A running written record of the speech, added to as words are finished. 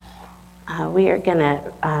We are going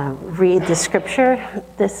to read the scripture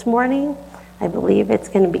this morning. I believe it's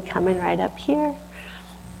going to be coming right up here.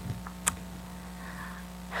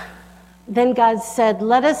 Then God said,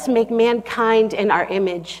 "Let us make mankind in our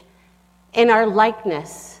image, in our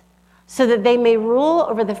likeness, so that they may rule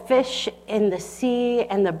over the fish in the sea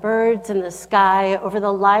and the birds in the sky, over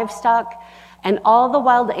the livestock and all the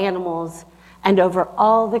wild animals, and over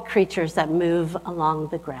all the creatures that move along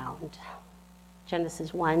the ground."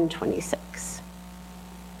 Genesis 1:26.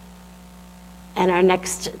 And our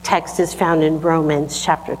next text is found in Romans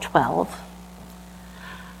chapter 12.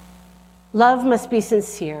 "Love must be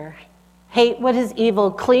sincere. Hate what is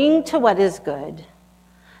evil, cling to what is good.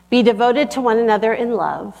 Be devoted to one another in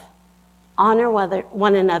love. Honor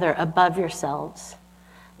one another above yourselves.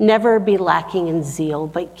 Never be lacking in zeal,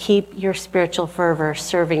 but keep your spiritual fervor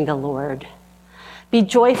serving the Lord. Be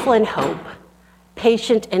joyful in hope,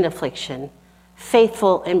 patient in affliction,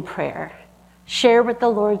 faithful in prayer. Share with the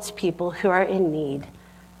Lord's people who are in need.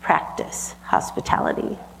 Practice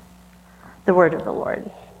hospitality." The word of the Lord.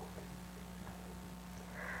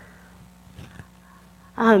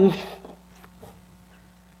 In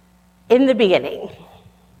the beginning,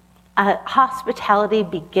 hospitality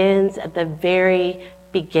begins at the very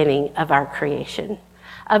beginning of our creation,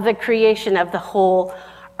 of the creation of the whole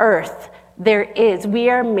earth. We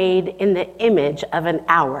are made in the image of an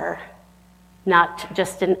hour, not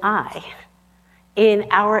just an eye, in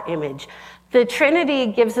our image. The Trinity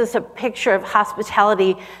gives us a picture of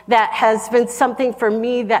hospitality that has been something for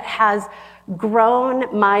me that has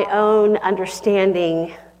grown my own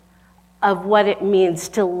understanding of what it means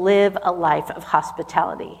to live a life of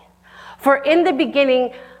hospitality. For in the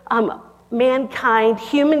beginning,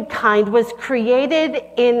 humankind was created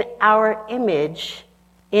in our image,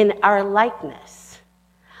 in our likeness.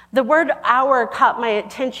 The word "hour" caught my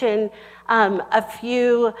attention a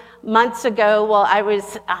few months ago while I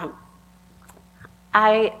was,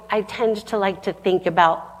 I tend to like to think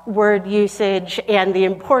about word usage and the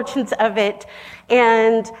importance of it.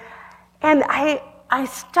 And I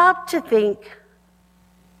stopped to think,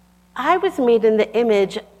 I was made in the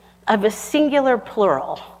image of a singular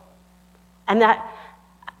plural. And that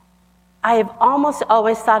I have almost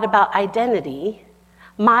always thought about identity,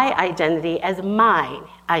 my identity, as my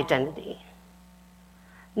identity.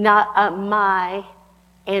 Not a my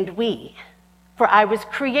and we. For I was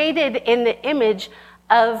created in the image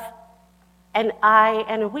of an I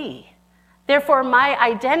and a we. Therefore, my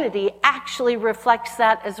identity actually reflects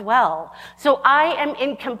that as well. So I am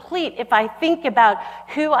incomplete if I think about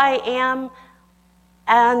who I am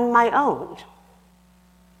on my own.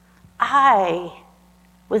 I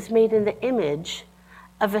was made in the image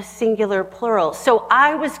of a singular plural. So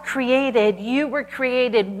I was created, you were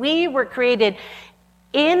created, we were created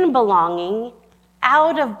in belonging,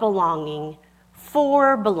 out of belonging,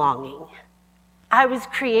 for belonging. I was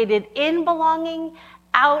created in belonging,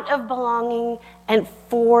 out of belonging, and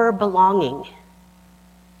for belonging.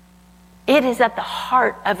 It is at the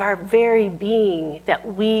heart of our very being that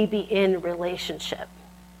we be in relationship.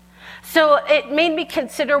 So it made me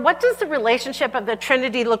consider, what does the relationship of the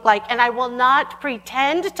Trinity look like? And I will not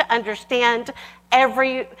pretend to understand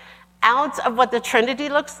every ounce of what the Trinity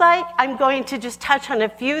looks like. I'm going to just touch on a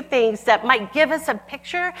few things that might give us a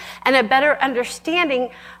picture and a better understanding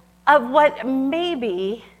of what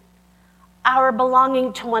maybe our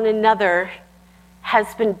belonging to one another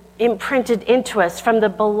has been imprinted into us from the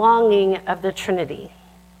belonging of the Trinity.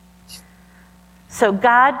 So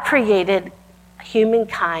God created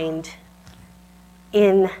humankind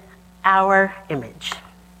in our image,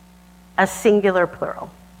 a singular plural,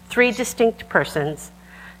 3 distinct persons,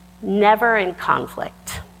 never in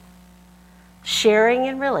conflict, sharing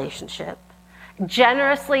in relationship,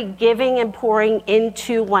 generously giving and pouring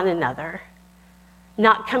into one another,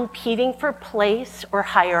 not competing for place or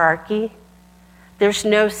hierarchy. There's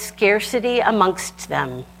no scarcity amongst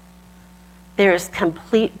them. There's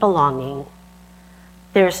complete belonging.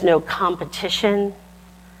 There's no competition.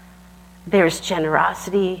 There's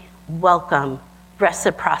generosity, welcome,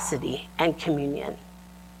 reciprocity, and communion.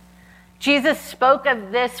 Jesus spoke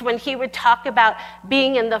of this when he would talk about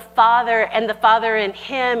being in the Father and the Father in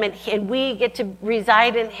him, and we get to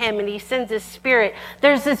reside in him, and he sends his Spirit.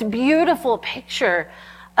 There's this beautiful picture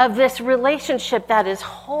of this relationship that is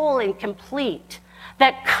whole and complete,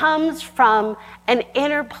 that comes from an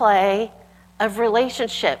interplay of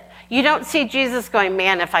relationship. You don't see Jesus going,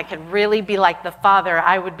 man, if I could really be like the Father,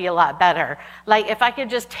 I would be a lot better. Like if I could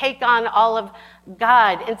just take on all of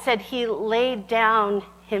God. Instead, he laid down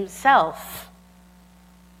himself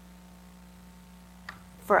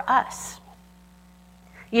for us.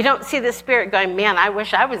 You don't see the Spirit going, man, I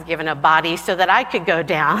wish I was given a body so that I could go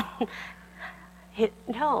down.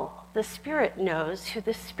 No, the Spirit knows who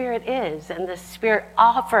the Spirit is, and the Spirit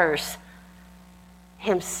offers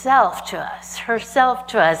himself to us, herself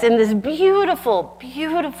to us in this beautiful,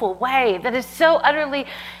 beautiful way that is so utterly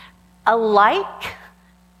alike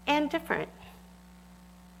and different.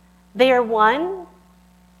 They are one,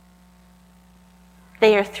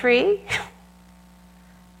 they are three,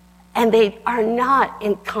 and they are not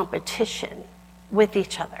in competition with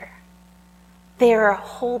each other. They are a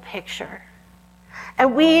whole picture.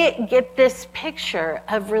 And we get this picture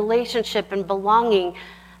of relationship and belonging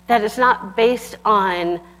that is not based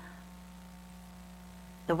on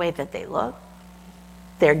the way that they look,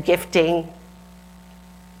 their gifting,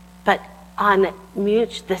 but on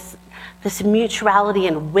this mutuality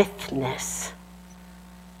and withness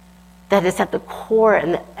that is at the core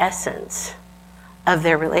and the essence of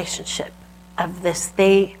their relationship, of this.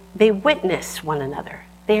 They witness one another.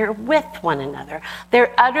 They are with one another.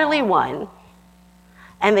 They're utterly one,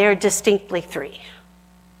 and they are distinctly three.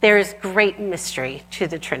 There is great mystery to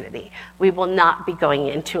the Trinity. We will not be going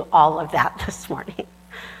into all of that this morning.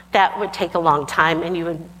 That would take a long time, and you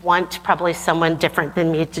would want probably someone different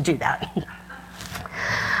than me to do that.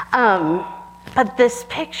 But this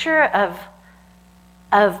picture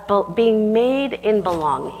of being made in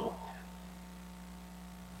belonging,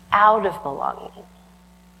 out of belonging,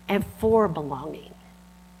 and for belonging,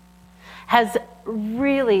 has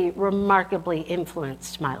really remarkably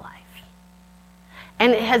influenced my life.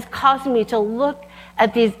 And it has caused me to look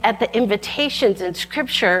at the invitations in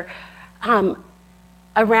Scripture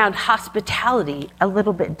around hospitality a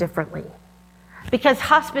little bit differently. Because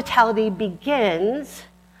hospitality begins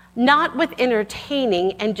not with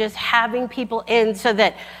entertaining and just having people in so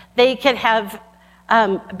that they can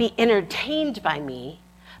be entertained by me,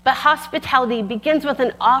 but hospitality begins with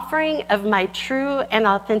an offering of my true and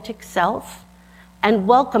authentic self and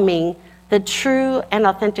welcoming the true and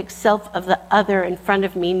authentic self of the other in front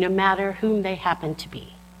of me, no matter whom they happen to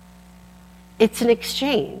be. It's an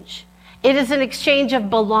exchange. It is an exchange of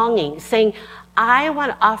belonging, saying, I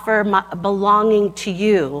want to offer my belonging to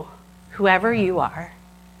you, whoever you are,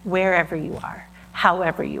 wherever you are,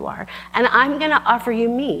 however you are. And I'm going to offer you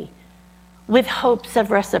me with hopes of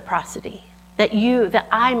reciprocity, that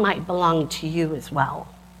I might belong to you as well.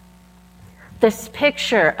 This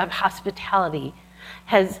picture of hospitality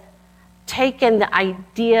has taken the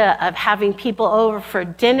idea of having people over for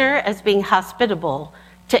dinner as being hospitable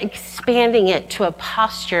to expanding it to a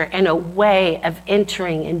posture and a way of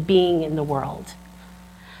entering and being in the world.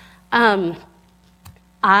 I,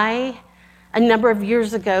 a number of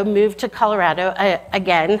years ago, moved to Colorado.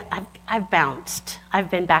 Again, I've bounced.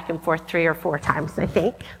 I've been back and forth 3 or 4 times, I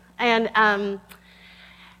think. And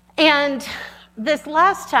this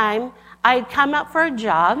last time, I'd come up for a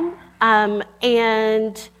job,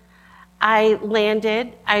 and I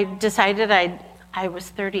landed. I decided I was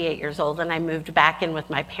 38 years old, and I moved back in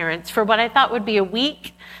with my parents for what I thought would be a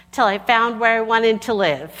week till I found where I wanted to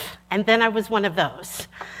live. And then I was one of those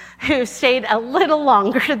who stayed a little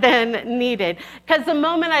longer than needed. Because the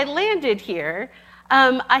moment I landed here,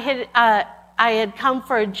 I had come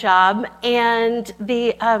for a job, and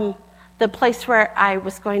the place where I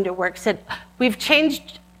was going to work said, we've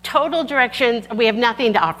changed total directions, and we have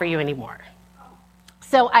nothing to offer you anymore.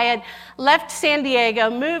 So I had left San Diego,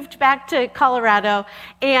 moved back to Colorado,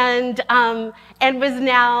 and was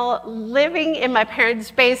now living in my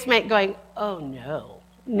parents' basement going, oh no,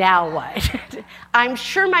 now what? I'm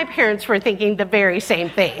sure my parents were thinking the very same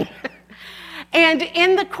thing. And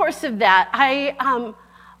in the course of that,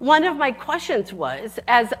 one of my questions was,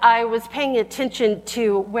 as I was paying attention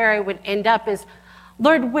to where I would end up, is,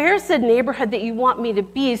 Lord, where's the neighborhood that you want me to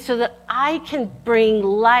be so that I can bring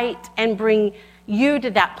light and bring you to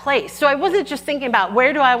that place? So I wasn't just thinking about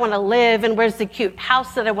where do I want to live and where's the cute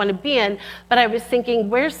house that I want to be in, but I was thinking,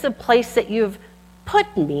 where's the place that you've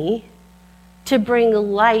put me to bring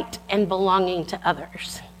light and belonging to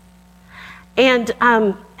others? And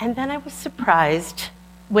then I was surprised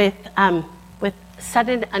with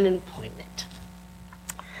sudden unemployment.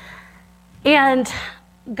 And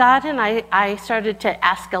God and I started to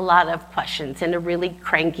ask a lot of questions in a really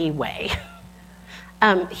cranky way.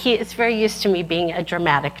 He is very used to me being a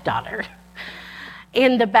dramatic daughter,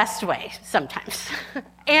 in the best way sometimes.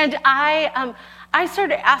 And I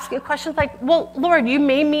started asking questions like, well, Lord, you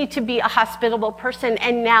made me to be a hospitable person,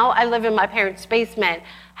 and now I live in my parents' basement.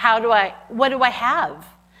 What do I have?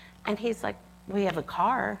 And he's like, we have a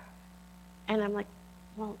car. And I'm like,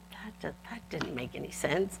 well, that didn't make any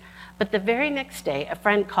sense. But the very next day, a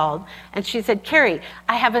friend called, and she said, Carrie,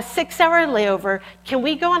 I have a 6-hour layover. Can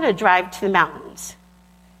we go on a drive to the mountains?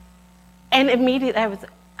 And immediately I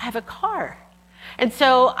have a car. And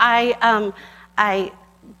so I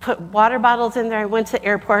put water bottles in there. I went to the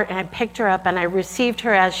airport, and I picked her up, and I received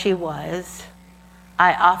her as she was.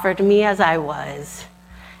 I offered me as I was,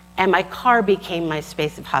 and my car became my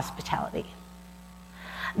space of hospitality.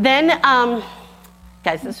 Then,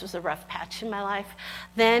 guys, this was a rough patch in my life.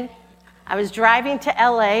 Then I was driving to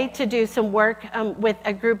LA to do some work with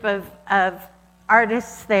a group of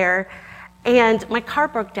artists there, and my car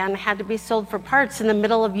broke down and had to be sold for parts in the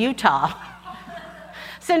middle of Utah.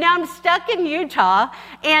 So now I'm stuck in Utah,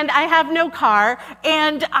 and I have no car,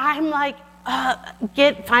 and I'm like,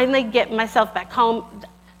 finally get myself back home.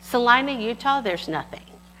 Salina, Utah, there's nothing.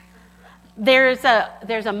 There's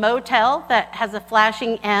a motel that has a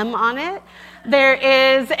flashing M on it. There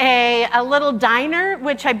is a little diner,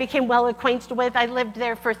 which I became well acquainted with. I lived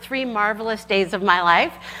there for 3 marvelous days of my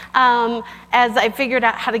life as I figured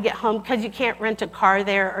out how to get home, because you can't rent a car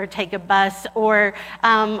there or take a bus or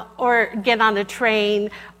get on a train,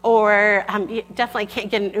 or you definitely can't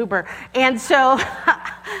get an Uber. And so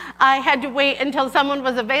I had to wait until someone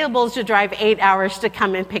was available to drive 8 hours to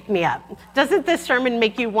come and pick me up. Doesn't this sermon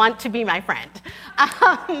make you want to be my friend?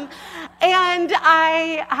 And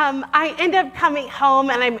I end up coming home,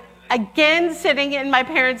 and I'm again sitting in my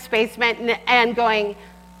parents' basement and going,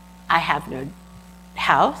 I have no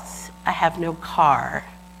house, I have no car.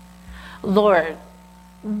 Lord,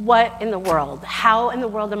 what in the world? How in the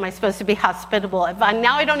world am I supposed to be hospitable if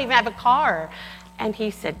now I don't even have a car? And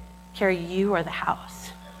he said, Carrie, you are the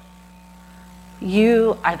house.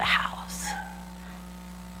 You are the house.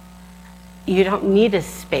 You don't need a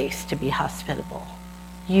space to be hospitable.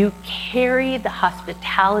 You carry the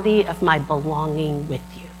hospitality of my belonging with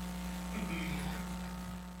you.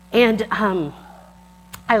 And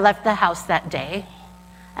I left the house that day,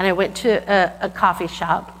 and I went to a coffee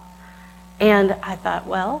shop, and I thought,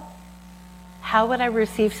 well, how would I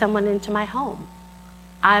receive someone into my home?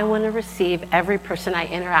 I want to receive every person I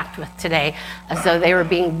interact with today as though they were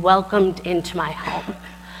being welcomed into my home.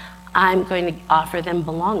 I'm going to offer them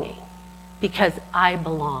belonging because I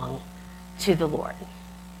belong to the Lord.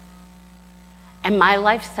 And my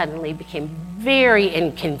life suddenly became very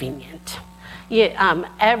inconvenient.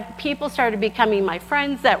 People started becoming my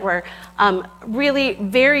friends that were really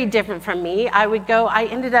very different from me. I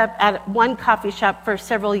ended up at one coffee shop for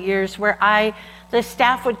several years where the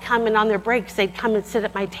staff would come, and on their breaks, they'd come and sit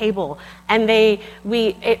at my table. And it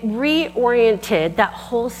reoriented, that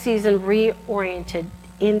whole season reoriented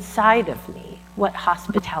inside of me what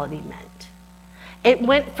hospitality meant. It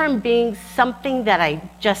went from being something that I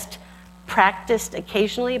just practiced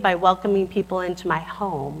occasionally by welcoming people into my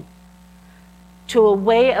home to a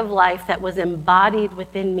way of life that was embodied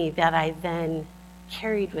within me that I then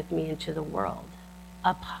carried with me into the world.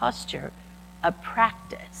 A posture, a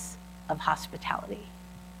practice of hospitality.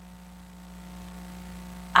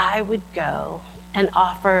 I would go and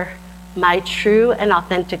offer my true and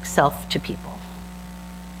authentic self to people.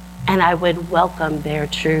 And I would welcome their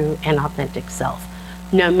true and authentic self,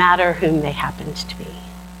 no matter whom they happened to be.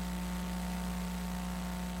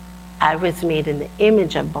 I was made in the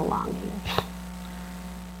image of belonging,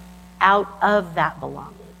 out of that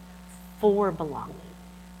belonging, for belonging.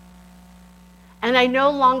 And I no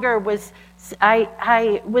longer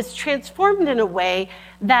I was transformed in a way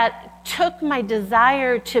that took my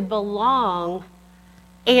desire to belong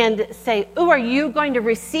and say, oh, are you going to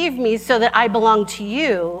receive me so that I belong to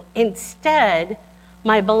you? Instead,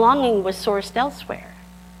 my belonging was sourced elsewhere.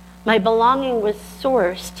 My belonging was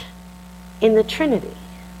sourced in the Trinity.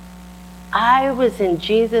 I was in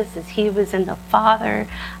Jesus as he was in the Father.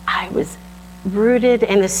 I was rooted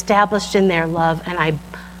and established in their love, and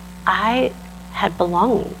I had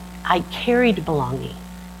belonging. I carried belonging.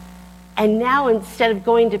 And now, instead of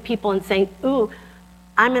going to people and saying, ooh,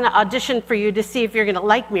 I'm going to audition for you to see if you're going to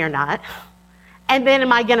like me or not, and then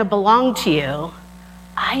am I going to belong to you,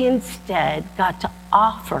 I instead got to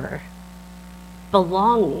offer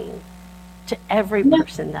belonging to every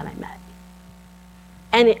person that I met.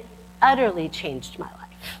 And it utterly changed my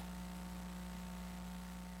life.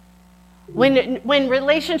 When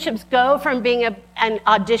relationships go from being an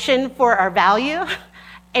audition for our value,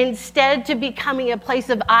 instead to becoming a place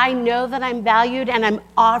of, I know that I'm valued and I'm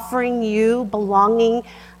offering you belonging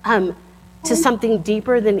to something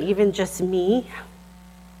deeper than even just me,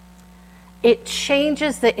 it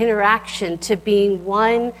changes the interaction to being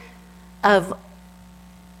one of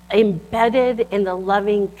embedded in the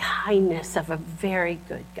loving kindness of a very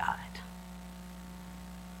good God.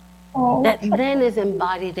 that then is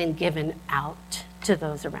embodied and given out to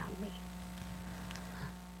those around me.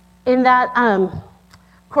 In that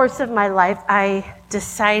course of my life, I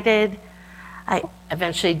decided, I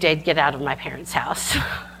eventually did get out of my parents' house.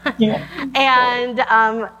 Yeah. and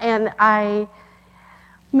I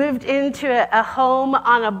moved into a home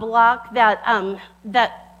on a block that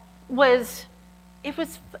was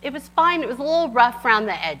fine. It was a little rough around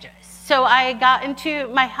the edges. So I got into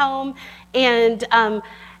my home, and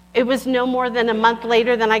it was no more than a month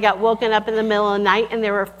later than I got woken up in the middle of the night, and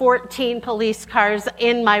there were 14 police cars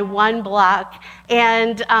in my one block,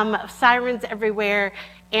 and sirens everywhere,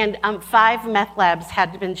 and 5 meth labs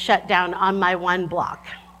had been shut down on my one block.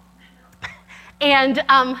 And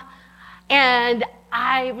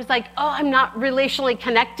I was like, oh, I'm not relationally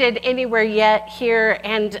connected anywhere yet here,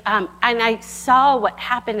 and I saw what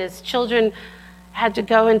happened as children had to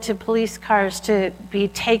go into police cars to be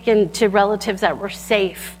taken to relatives that were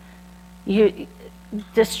safe.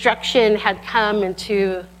 Destruction had come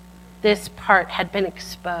into this part, had been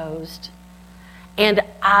exposed. And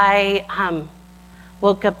I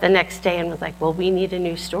woke up the next day and was like, well, we need a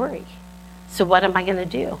new story. So what am I going to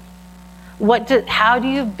do? How do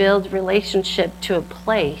you build relationship to a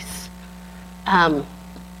place and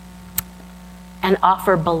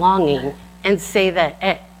offer belonging and say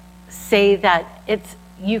that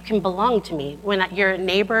you can belong to me when you're a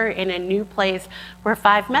neighbor in a new place where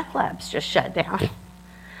 5 meth labs just shut down?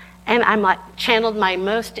 And I'm like, channeled my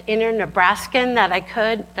most inner Nebraskan that I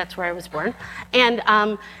could. That's where I was born. And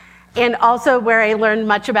also where I learned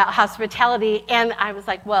much about hospitality. And I was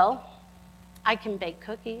like, well, I can bake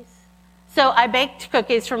cookies. So I baked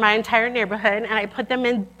cookies for my entire neighborhood, and I put them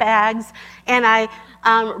in bags, and I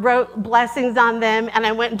wrote blessings on them, and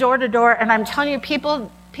I went door to door. And I'm telling you, people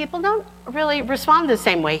don't really respond the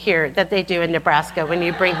same way here that they do in Nebraska when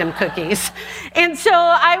you bring them cookies. And so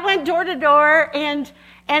I went door to door and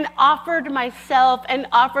offered myself and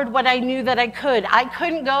offered what I knew that I could. I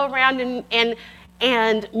couldn't go around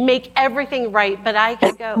and make everything right, but I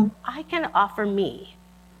could go, I can offer me.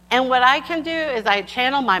 And what I can do is I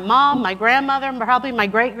channel my mom, my grandmother, probably my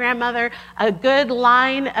great-grandmother, a good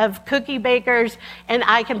line of cookie bakers, and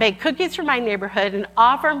I can bake cookies for my neighborhood and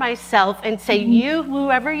offer myself and say, you,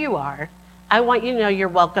 whoever you are, I want you to know you're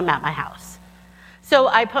welcome at my house. So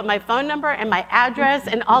I put my phone number and my address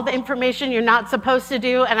and all the information you're not supposed to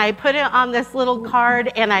do, and I put it on this little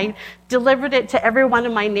card, and I delivered it to every one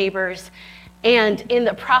of my neighbors. And in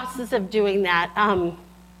the process of doing that,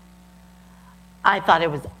 I thought it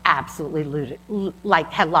was absolutely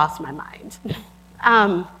had lost my mind.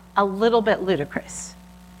 A little bit ludicrous.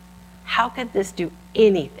 How could this do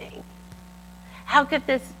anything? How could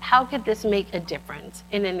this make a difference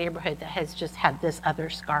in a neighborhood that has just had this other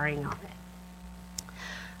scarring on it?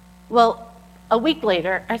 Well, a week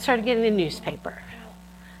later, I started getting a newspaper.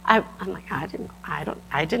 I'm like, I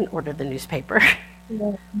didn't order the newspaper,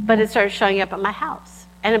 but it started showing up at my house.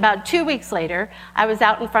 And about 2 weeks later, I was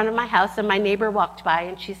out in front of my house, and my neighbor walked by,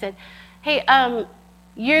 and she said, hey,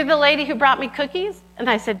 you're the lady who brought me cookies? And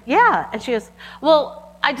I said, yeah. And she goes,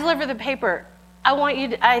 well, I deliver the paper.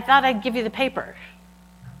 I thought I'd give you the paper.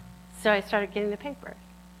 So I started getting the paper.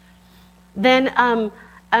 Then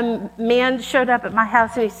a man showed up at my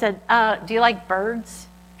house, and he said, do you like birds?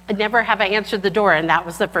 Never have I answered the door, and that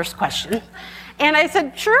was the first question. And I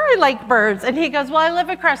said, sure, I like birds. And he goes, well, I live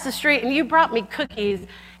across the street, and you brought me cookies,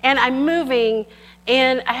 and I'm moving,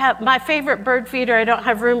 and I have my favorite bird feeder. I don't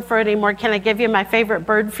have room for it anymore. Can I give you my favorite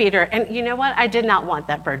bird feeder? And you know what? I did not want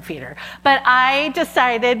that bird feeder. But I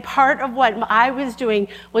decided part of what I was doing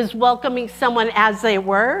was welcoming someone as they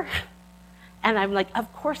were. And I'm like,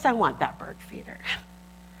 of course I want that bird feeder.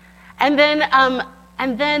 And then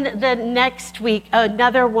the next week,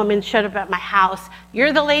 another woman showed up at my house.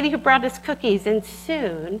 You're the lady who brought us cookies. And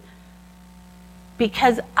soon,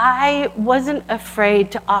 because I wasn't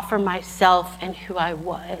afraid to offer myself and who I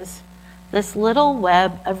was, this little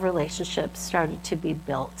web of relationships started to be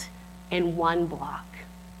built in one block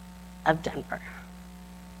of Denver.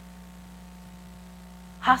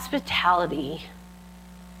 Hospitality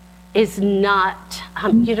is not,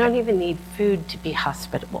 you don't even need food to be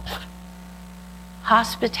hospitable.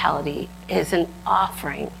 Hospitality is an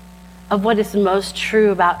offering of what is most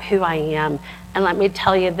true about who I am. And let me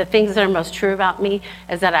tell you, the things that are most true about me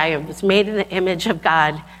is that I was made in the image of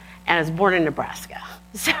God and I was born in Nebraska.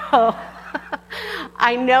 So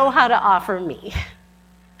I know how to offer me.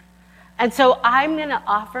 And so I'm going to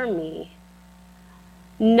offer me,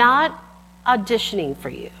 not auditioning for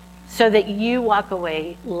you so that you walk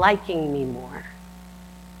away liking me more,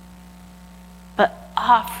 but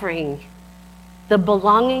offering the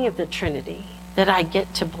belonging of the Trinity that I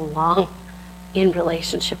get to belong in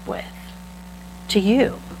relationship with, to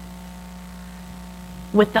you,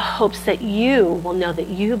 with the hopes that you will know that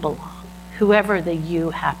you belong, whoever the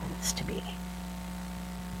you happens to be.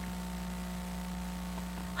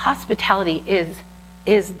 Hospitality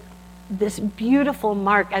is this beautiful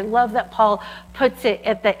mark. I love that Paul puts it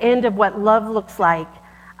at the end of what love looks like.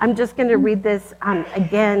 I'm just going to read this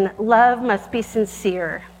again. Love must be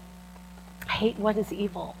sincere. Hate what is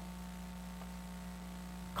evil.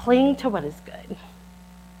 Cling to what is good.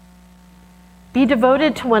 Be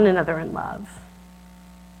devoted to one another in love.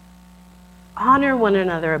 Honor one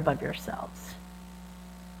another above yourselves.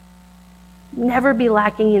 Never be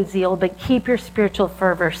lacking in zeal, but keep your spiritual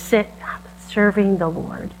fervor. Sit serving the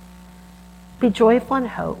Lord. Be joyful in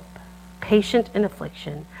hope, patient in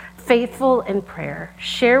affliction, faithful in prayer.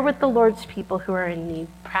 Share with the Lord's people who are in need.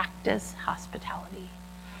 Practice hospitality.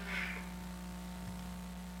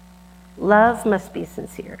 Love must be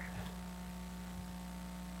sincere.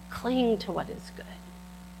 Cling to what is good.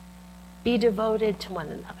 Be devoted to one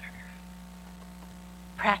another.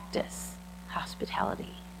 Practice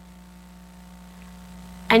hospitality.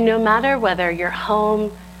 And no matter whether your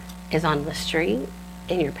home is on the street,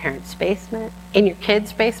 in your parents' basement, in your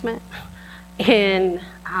kids' basement, in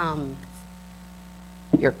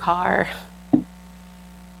your car,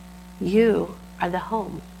 you are the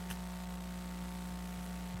home.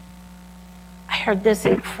 I heard this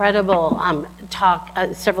incredible talk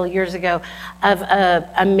several years ago of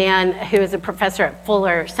a man who is a professor at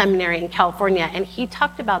Fuller Seminary in California, and he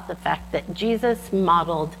talked about the fact that Jesus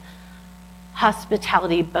modeled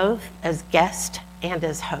hospitality both as guest and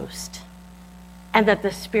as host, and that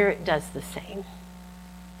the Spirit does the same.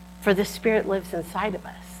 For the Spirit lives inside of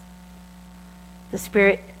us. The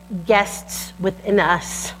Spirit guests within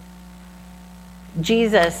us.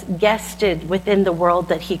 Jesus guested within the world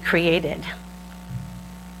that he created.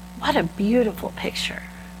 What a beautiful picture.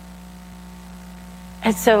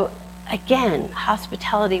 And so, again,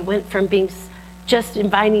 hospitality went from being just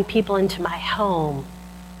inviting people into my home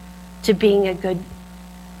to being a good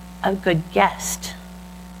guest.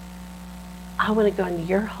 I want to go into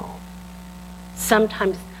your home.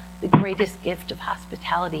 Sometimes the greatest gift of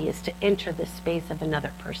hospitality is to enter the space of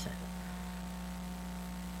another person.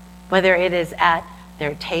 Whether it is at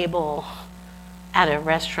their table, at a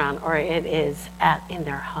restaurant, or it is in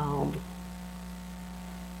their home.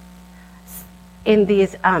 In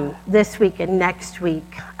these, this week and next week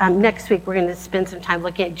we're going to spend some time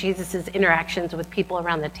looking at Jesus's interactions with people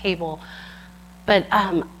around the table. But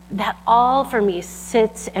that all for me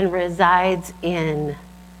sits and resides in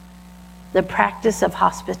the practice of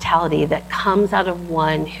hospitality that comes out of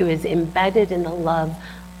one who is embedded in the love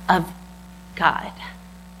of God,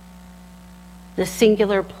 the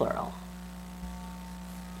singular plural,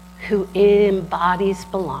 who embodies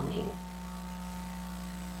belonging,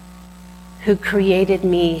 who created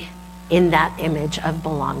me in that image of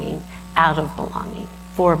belonging, out of belonging,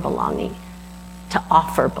 for belonging, to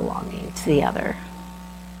offer belonging to the other.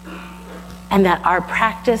 And that our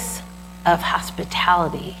practice of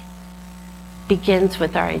hospitality begins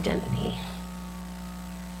with our identity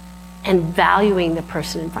and valuing the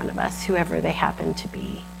person in front of us, whoever they happen to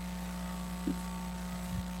be.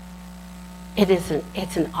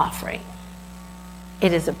 It's an offering.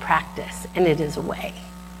 It is a practice, and it is a way.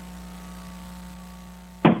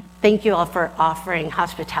 Thank you all for offering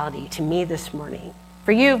hospitality to me this morning.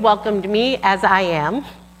 For you have welcomed me as I am.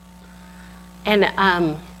 And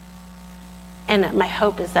my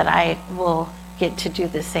hope is that I will get to do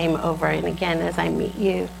the same over and again as I meet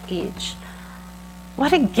you each.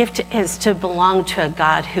 What a gift it is to belong to a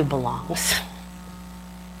God who belongs.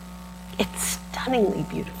 It's stunningly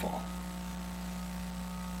beautiful.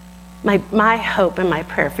 My hope and my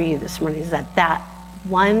prayer for you this morning is that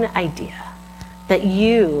one idea, that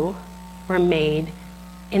you were made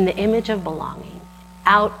in the image of belonging,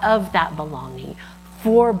 out of that belonging,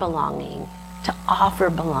 for belonging, to offer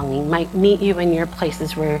belonging, might meet you in your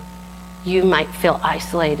places where you might feel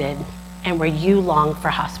isolated and where you long for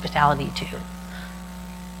hospitality too.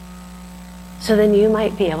 So then you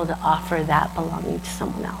might be able to offer that belonging to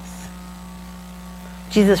someone else.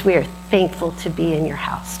 Jesus, we are thankful to be in your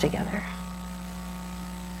house together.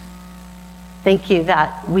 Thank you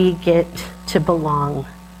that we get to belong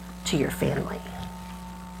to your family.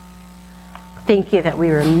 Thank you that we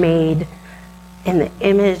were made in the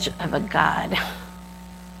image of a God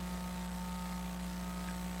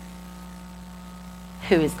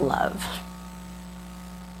who is love.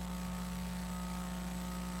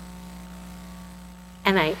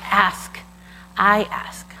 And I ask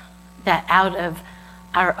that out of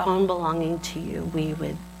our own belonging to you, we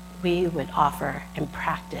would we would offer and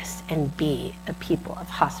practice and be a people of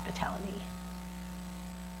hospitality.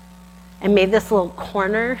 And may this little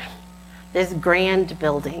corner, this grand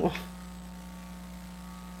building,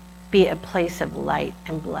 be a place of light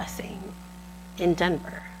and blessing in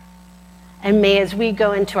Denver. And may, as we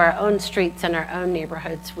go into our own streets and our own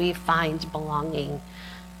neighborhoods, we find belonging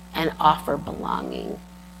and offer belonging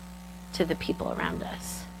to the people around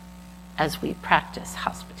us as we practice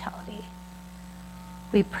hospitality.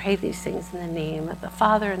 We pray these things in the name of the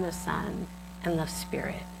Father and the Son and the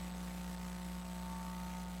Spirit.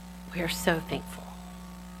 We are so thankful.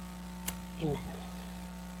 Amen.